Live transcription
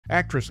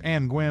Actress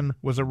Anne Gwynne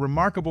was a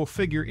remarkable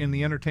figure in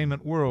the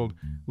entertainment world,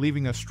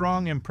 leaving a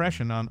strong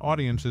impression on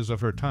audiences of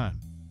her time.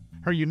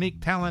 Her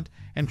unique talent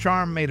and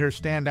charm made her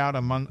stand out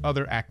among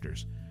other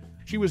actors.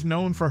 She was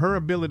known for her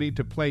ability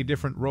to play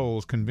different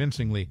roles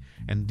convincingly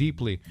and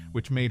deeply,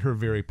 which made her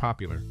very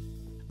popular.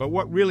 But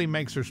what really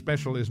makes her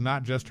special is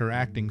not just her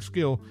acting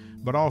skill,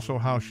 but also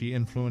how she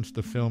influenced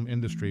the film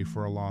industry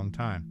for a long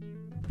time.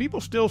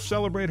 People still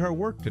celebrate her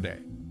work today.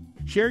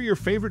 Share your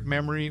favorite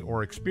memory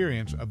or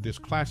experience of this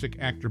classic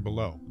actor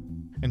below.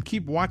 And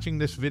keep watching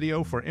this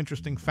video for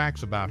interesting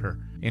facts about her.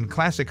 In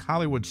classic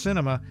Hollywood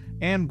cinema,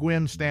 Anne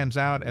Gwynne stands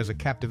out as a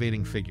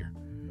captivating figure.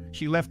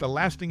 She left a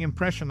lasting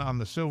impression on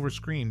the silver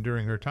screen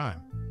during her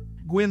time.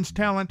 Gwynne's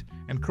talent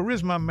and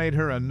charisma made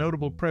her a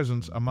notable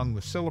presence among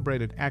the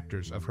celebrated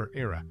actors of her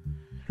era.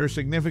 Her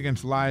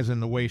significance lies in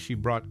the way she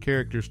brought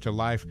characters to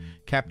life,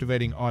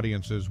 captivating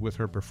audiences with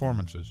her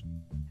performances.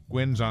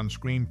 Gwynne's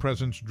on-screen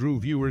presence drew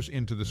viewers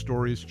into the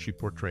stories she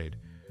portrayed.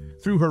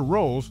 Through her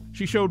roles,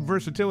 she showed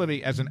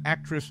versatility as an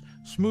actress,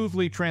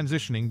 smoothly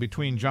transitioning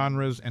between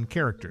genres and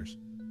characters.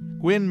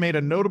 Gwynne made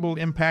a notable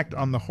impact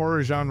on the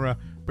horror genre,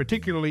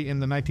 particularly in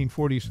the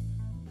 1940s.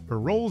 Her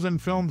roles in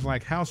films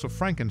like House of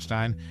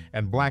Frankenstein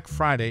and Black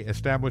Friday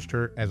established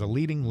her as a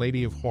leading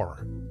lady of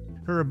horror.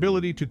 Her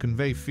ability to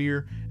convey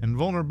fear and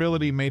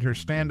vulnerability made her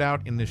stand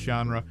out in this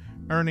genre,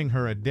 earning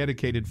her a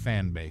dedicated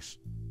fan base.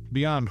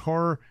 Beyond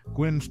horror,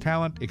 Gwynne's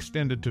talent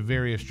extended to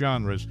various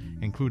genres,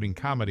 including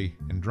comedy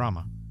and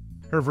drama.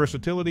 Her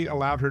versatility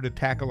allowed her to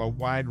tackle a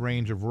wide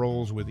range of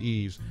roles with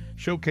ease,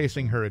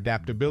 showcasing her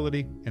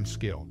adaptability and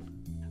skill.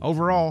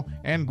 Overall,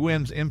 Anne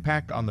Gwynne's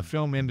impact on the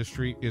film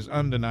industry is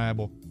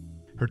undeniable.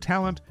 Her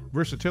talent,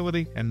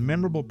 versatility, and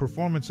memorable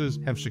performances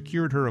have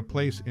secured her a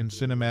place in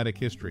cinematic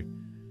history.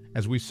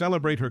 As we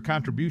celebrate her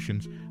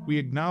contributions, we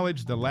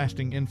acknowledge the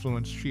lasting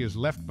influence she has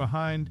left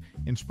behind,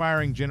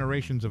 inspiring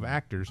generations of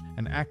actors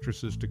and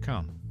actresses to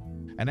come.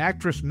 An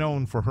actress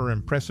known for her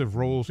impressive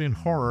roles in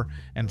horror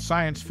and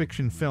science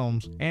fiction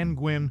films, Anne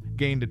Gwynne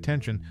gained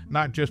attention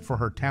not just for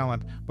her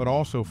talent, but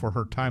also for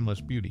her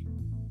timeless beauty.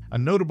 A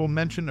notable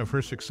mention of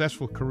her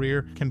successful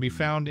career can be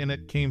found in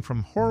It Came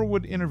From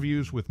Horrorwood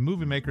Interviews with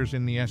Movie Makers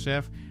in the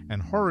SF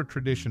and Horror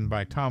Tradition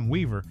by Tom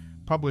Weaver,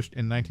 published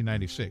in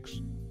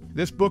 1996.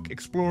 This book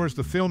explores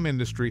the film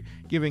industry,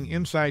 giving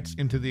insights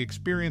into the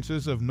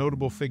experiences of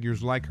notable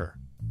figures like her.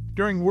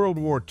 During World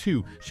War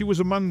II, she was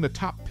among the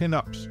top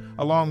pin-ups,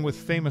 along with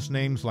famous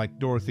names like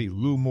Dorothy,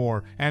 Lou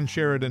Moore, Ann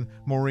Sheridan,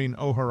 Maureen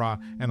O'Hara,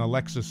 and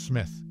Alexis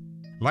Smith.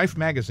 Life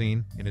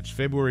magazine, in its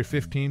February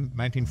 15,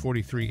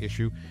 1943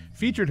 issue,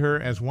 featured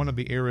her as one of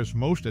the era's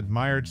most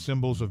admired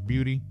symbols of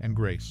beauty and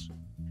grace.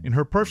 In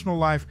her personal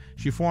life,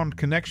 she formed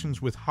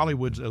connections with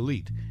Hollywood's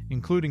elite,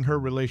 including her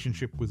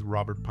relationship with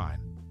Robert Pine.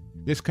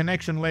 This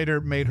connection later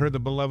made her the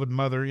beloved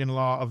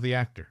mother-in-law of the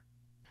actor.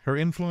 Her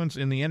influence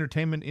in the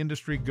entertainment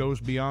industry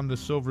goes beyond the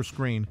silver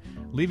screen,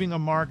 leaving a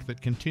mark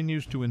that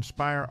continues to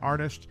inspire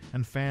artists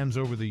and fans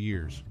over the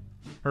years.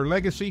 Her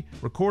legacy,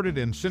 recorded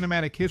in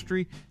cinematic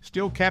history,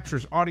 still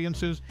captures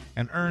audiences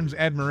and earns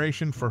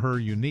admiration for her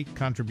unique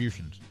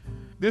contributions.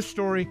 This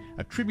story,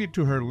 a tribute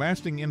to her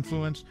lasting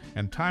influence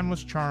and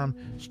timeless charm,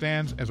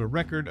 stands as a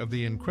record of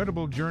the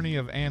incredible journey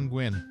of Anne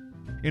Gwynne.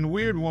 In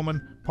Weird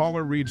Woman,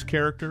 Paula Reed's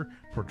character,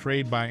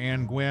 portrayed by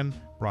Anne Gwynne,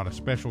 brought a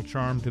special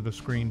charm to the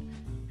screen.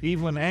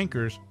 Evelyn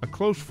Ankers, a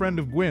close friend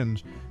of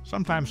Gwynne's,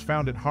 sometimes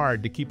found it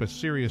hard to keep a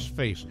serious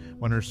face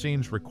when her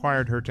scenes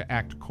required her to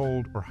act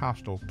cold or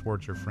hostile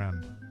towards her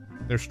friend.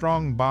 Their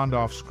strong bond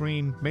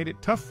off-screen made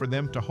it tough for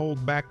them to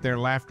hold back their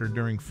laughter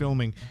during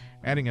filming,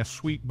 adding a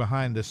sweet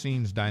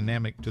behind-the-scenes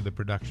dynamic to the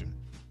production.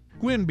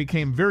 Gwynne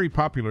became very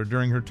popular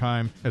during her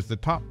time as the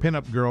top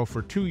pinup girl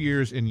for 2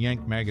 years in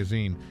Yank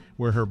magazine,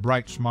 where her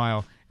bright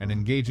smile and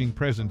engaging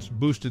presence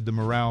boosted the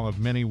morale of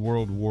many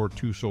World War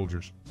II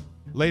soldiers.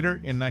 Later,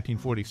 in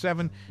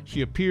 1947,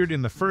 she appeared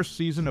in the first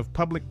season of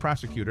Public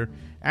Prosecutor,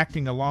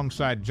 acting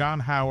alongside John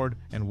Howard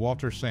and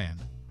Walter Sand.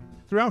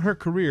 Throughout her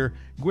career,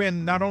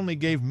 Gwynne not only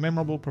gave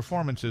memorable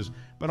performances,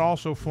 but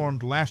also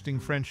formed lasting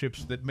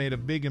friendships that made a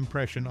big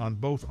impression on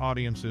both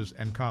audiences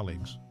and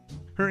colleagues.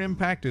 Her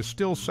impact is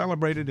still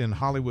celebrated in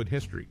Hollywood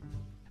history.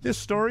 This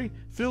story,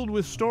 filled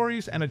with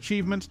stories and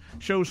achievements,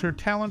 shows her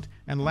talent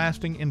and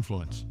lasting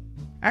influence.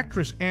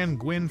 Actress Anne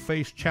Gwynne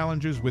faced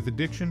challenges with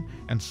addiction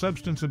and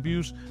substance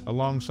abuse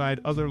alongside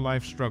other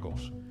life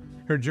struggles.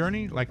 Her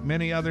journey, like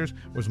many others,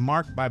 was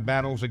marked by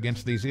battles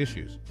against these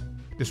issues.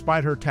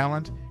 Despite her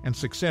talent and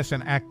success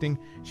in acting,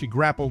 she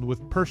grappled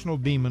with personal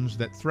demons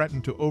that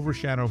threatened to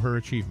overshadow her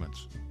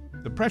achievements.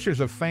 The pressures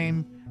of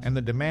fame and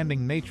the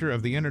demanding nature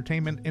of the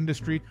entertainment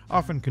industry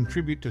often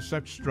contribute to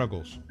such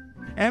struggles.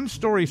 Anne's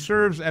story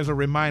serves as a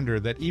reminder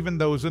that even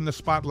those in the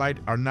spotlight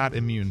are not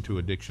immune to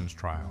addiction's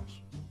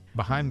trials.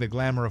 Behind the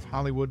glamour of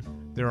Hollywood,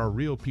 there are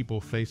real people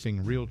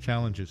facing real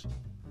challenges.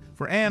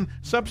 For Anne,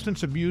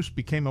 substance abuse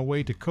became a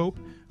way to cope,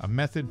 a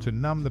method to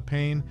numb the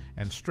pain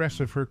and stress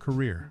of her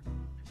career.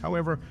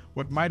 However,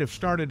 what might have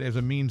started as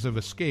a means of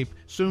escape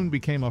soon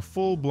became a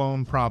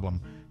full-blown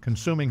problem,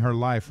 consuming her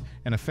life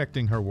and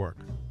affecting her work.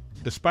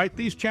 Despite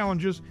these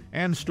challenges,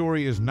 Anne's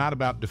story is not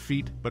about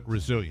defeat but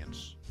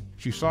resilience.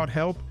 She sought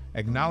help,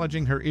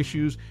 acknowledging her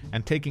issues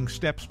and taking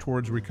steps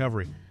towards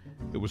recovery.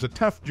 It was a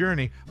tough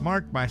journey,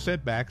 marked by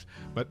setbacks,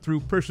 but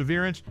through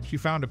perseverance, she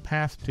found a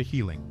path to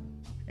healing.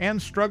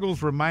 Anne's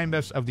struggles remind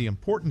us of the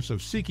importance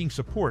of seeking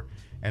support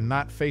and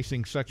not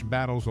facing such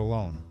battles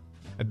alone.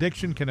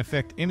 Addiction can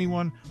affect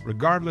anyone,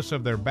 regardless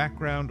of their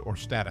background or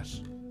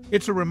status.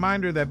 It's a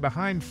reminder that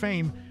behind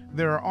fame,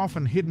 there are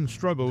often hidden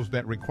struggles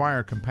that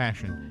require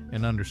compassion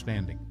and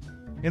understanding.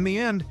 In the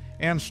end,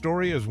 Anne's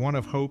story is one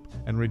of hope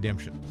and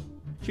redemption.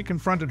 She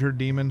confronted her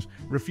demons,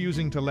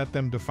 refusing to let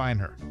them define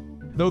her.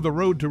 Though the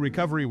road to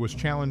recovery was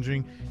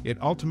challenging,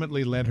 it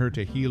ultimately led her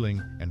to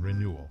healing and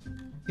renewal.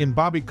 In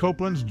Bobby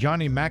Copeland's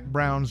Johnny Mac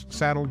Brown's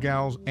Saddle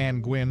Gal's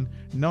Anne Gwynne,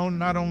 known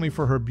not only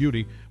for her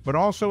beauty, but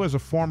also as a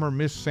former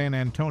Miss San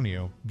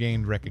Antonio,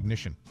 gained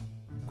recognition.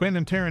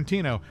 Quentin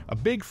Tarantino, a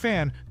big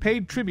fan,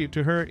 paid tribute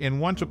to her in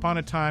Once Upon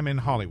a Time in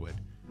Hollywood.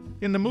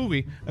 In the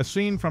movie, a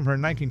scene from her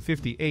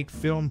 1958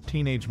 film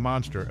Teenage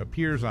Monster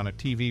appears on a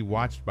TV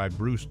watched by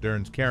Bruce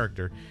Dern's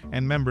character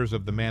and members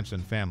of the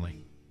Manson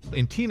family.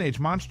 In Teenage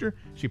Monster,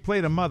 she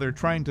played a mother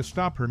trying to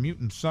stop her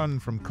mutant son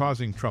from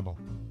causing trouble.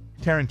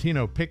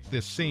 Tarantino picked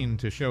this scene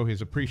to show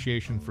his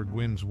appreciation for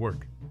Gwynne's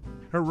work.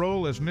 Her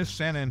role as Miss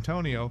San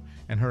Antonio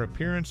and her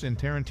appearance in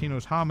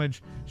Tarantino's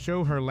homage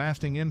show her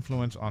lasting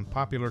influence on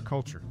popular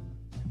culture.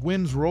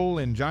 Gwynne's role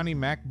in Johnny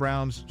Mac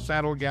Brown's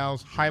Saddle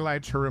Gals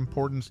highlights her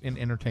importance in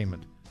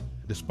entertainment.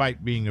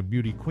 Despite being a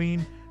beauty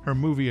queen, her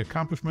movie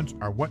accomplishments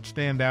are what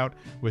stand out,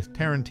 with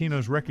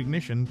Tarantino's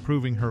recognition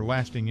proving her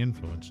lasting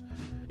influence.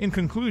 In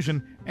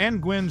conclusion, Anne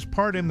Gwynne's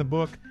part in the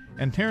book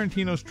and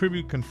Tarantino's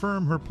tribute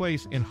confirm her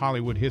place in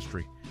Hollywood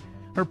history.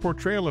 Her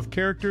portrayal of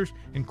characters,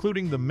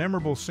 including the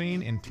memorable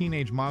scene in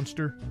Teenage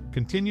Monster,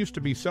 continues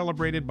to be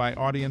celebrated by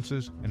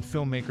audiences and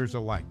filmmakers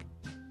alike.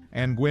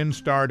 Anne Gwynne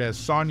starred as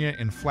Sonia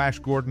in Flash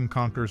Gordon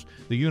Conquers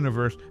the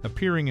Universe,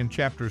 appearing in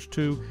chapters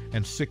 2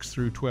 and 6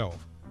 through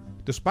 12.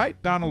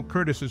 Despite Donald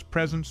Curtis's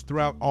presence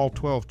throughout all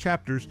 12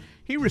 chapters,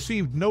 he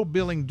received no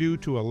billing due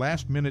to a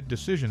last-minute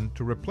decision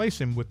to replace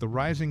him with the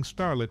rising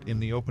starlet in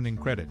the opening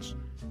credits.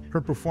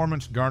 Her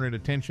performance garnered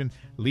attention,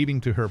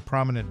 leading to her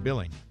prominent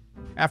billing.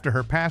 After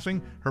her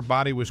passing, her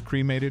body was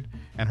cremated,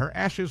 and her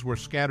ashes were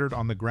scattered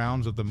on the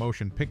grounds of the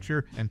motion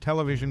picture and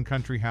television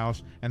country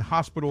house and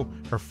hospital,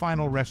 her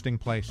final resting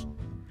place.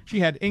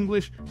 She had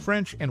English,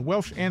 French, and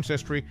Welsh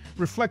ancestry,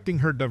 reflecting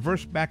her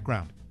diverse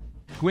background.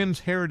 Gwynne's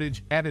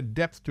heritage added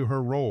depth to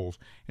her roles,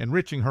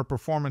 enriching her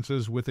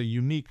performances with a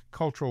unique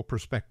cultural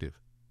perspective.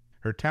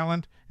 Her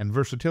talent and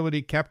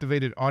versatility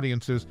captivated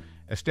audiences,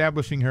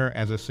 establishing her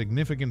as a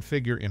significant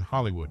figure in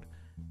Hollywood.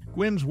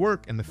 Gwynne's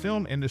work in the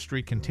film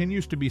industry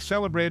continues to be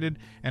celebrated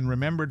and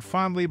remembered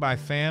fondly by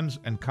fans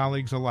and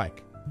colleagues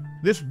alike.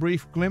 This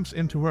brief glimpse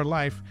into her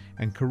life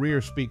and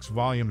career speaks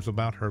volumes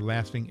about her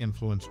lasting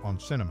influence on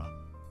cinema.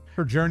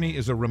 Her journey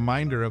is a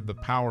reminder of the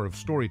power of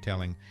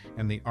storytelling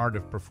and the art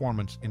of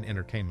performance in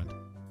entertainment.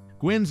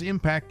 Gwynne's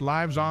impact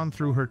lives on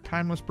through her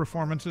timeless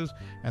performances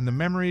and the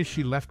memories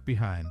she left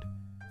behind.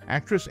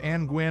 Actress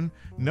Anne Gwynne,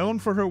 known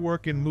for her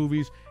work in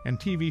movies and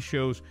TV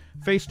shows,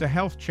 faced a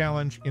health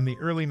challenge in the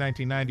early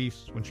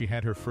 1990s when she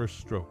had her first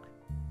stroke.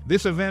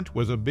 This event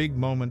was a big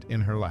moment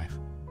in her life.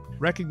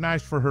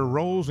 Recognized for her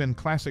roles in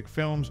classic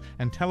films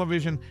and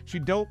television, she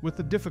dealt with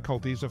the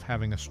difficulties of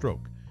having a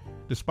stroke.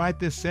 Despite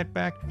this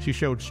setback, she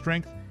showed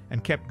strength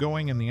and kept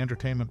going in the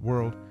entertainment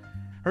world.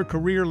 Her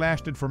career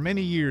lasted for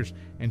many years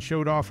and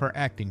showed off her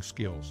acting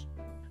skills.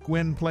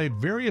 Gwynne played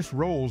various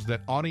roles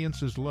that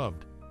audiences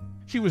loved.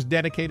 She was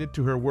dedicated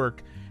to her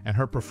work, and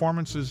her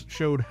performances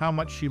showed how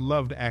much she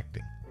loved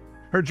acting.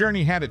 Her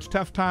journey had its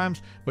tough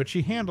times, but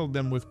she handled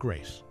them with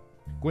grace.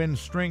 Gwynne's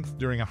strength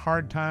during a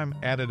hard time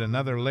added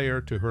another layer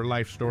to her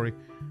life story.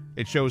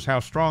 It shows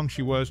how strong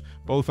she was,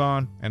 both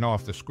on and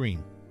off the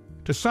screen.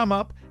 To sum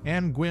up,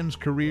 Anne Gwynne's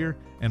career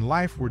and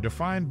life were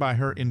defined by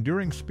her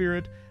enduring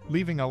spirit,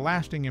 leaving a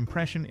lasting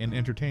impression in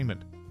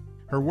entertainment.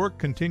 Her work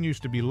continues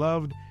to be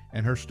loved,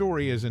 and her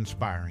story is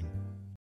inspiring.